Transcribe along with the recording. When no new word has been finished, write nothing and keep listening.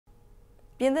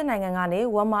ပြင်သစ်နိုင်ငံကနေ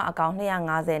ဝက်မအကောင်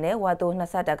250နဲ့ဝက်တို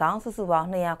22ကောင်စုစုပေါင်း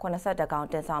282ကောင်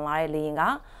တင်ဆောင်လာတဲ့လေယာဉ်က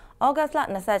ဩဂတ်စ်လ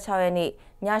26ရက်နေ့ည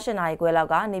8:00နာရီခွဲလောက်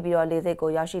ကနေပြည်တော်လေဆိပ်ကို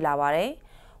ရောက်ရှိလာပါတယ်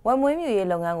။ဝက်မွေးမြူရေး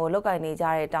လုပ်ငန်းကိုလုပ်ကိုင်နေကြ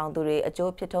တဲ့တောင်သူတွေအ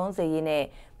ကျိုးဖြစ်ထုံးစေရေးနဲ့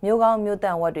မျိုးကောင်းမျိုးတ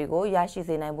န်ဝက်တွေကိုရရှိ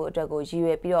စေနိုင်ဖို့အတွက်ကိုရည်ရွ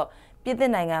ယ်ပြီးတော့ပြင်သ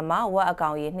စ်နိုင်ငံမှာဝက်အကော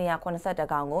င်ရေ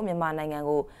282ကောင်ကိုမြန်မာနိုင်ငံ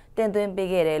ကိုတင်သွင်းပေး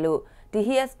ခဲ့တယ်လို့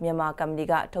DHS မြန်မာကုမ္ပဏီ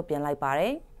ကထုတ်ပြန်လိုက်ပါတ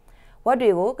ယ်။ဝက်တွေ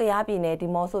ကိုကယားပြည်နယ်ဒီ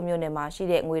မော့ဆိုမြို့နယ်မှာရှိ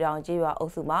တဲ့ငွေတောင်ကျေးရွာအု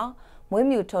ပ်စုမှာမွေး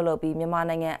မြူထုတ်လုပ်ပြီးမြန်မာ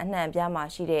နိုင်ငံအနှံ့အပြားမှာ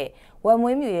ရှိတဲ့ဝက်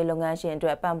မွေးမြူရေးလုပ်ငန်းရှင်အတွ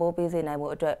က်ပံ့ပိုးပေးစေနိုင်မှု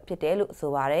အတွက်ဖြစ်တယ်လို့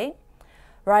ဆိုပါတယ်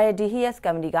။ Royal DHS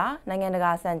ကုမ္ပဏီကနိုင်ငံတ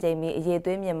ကာစံချိန်မီအရေး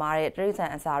သွေးမြင့်မားတဲ့တရိษံ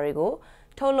အစာတွေကို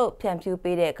ထုတ်လုပ်ဖြန့်ဖြူး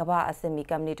ပေးတဲ့ကမ္ဘာအဆင့်မီ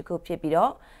ကုမ္ပဏီတစ်ခုဖြစ်ပြီး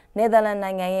တော့နယ်သာလန်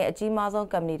နိုင်ငံရဲ့အကြီးမားဆုံး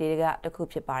ကုမ္ပဏီတွေကတစ်ခု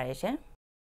ဖြစ်ပါတယ်ရှင်။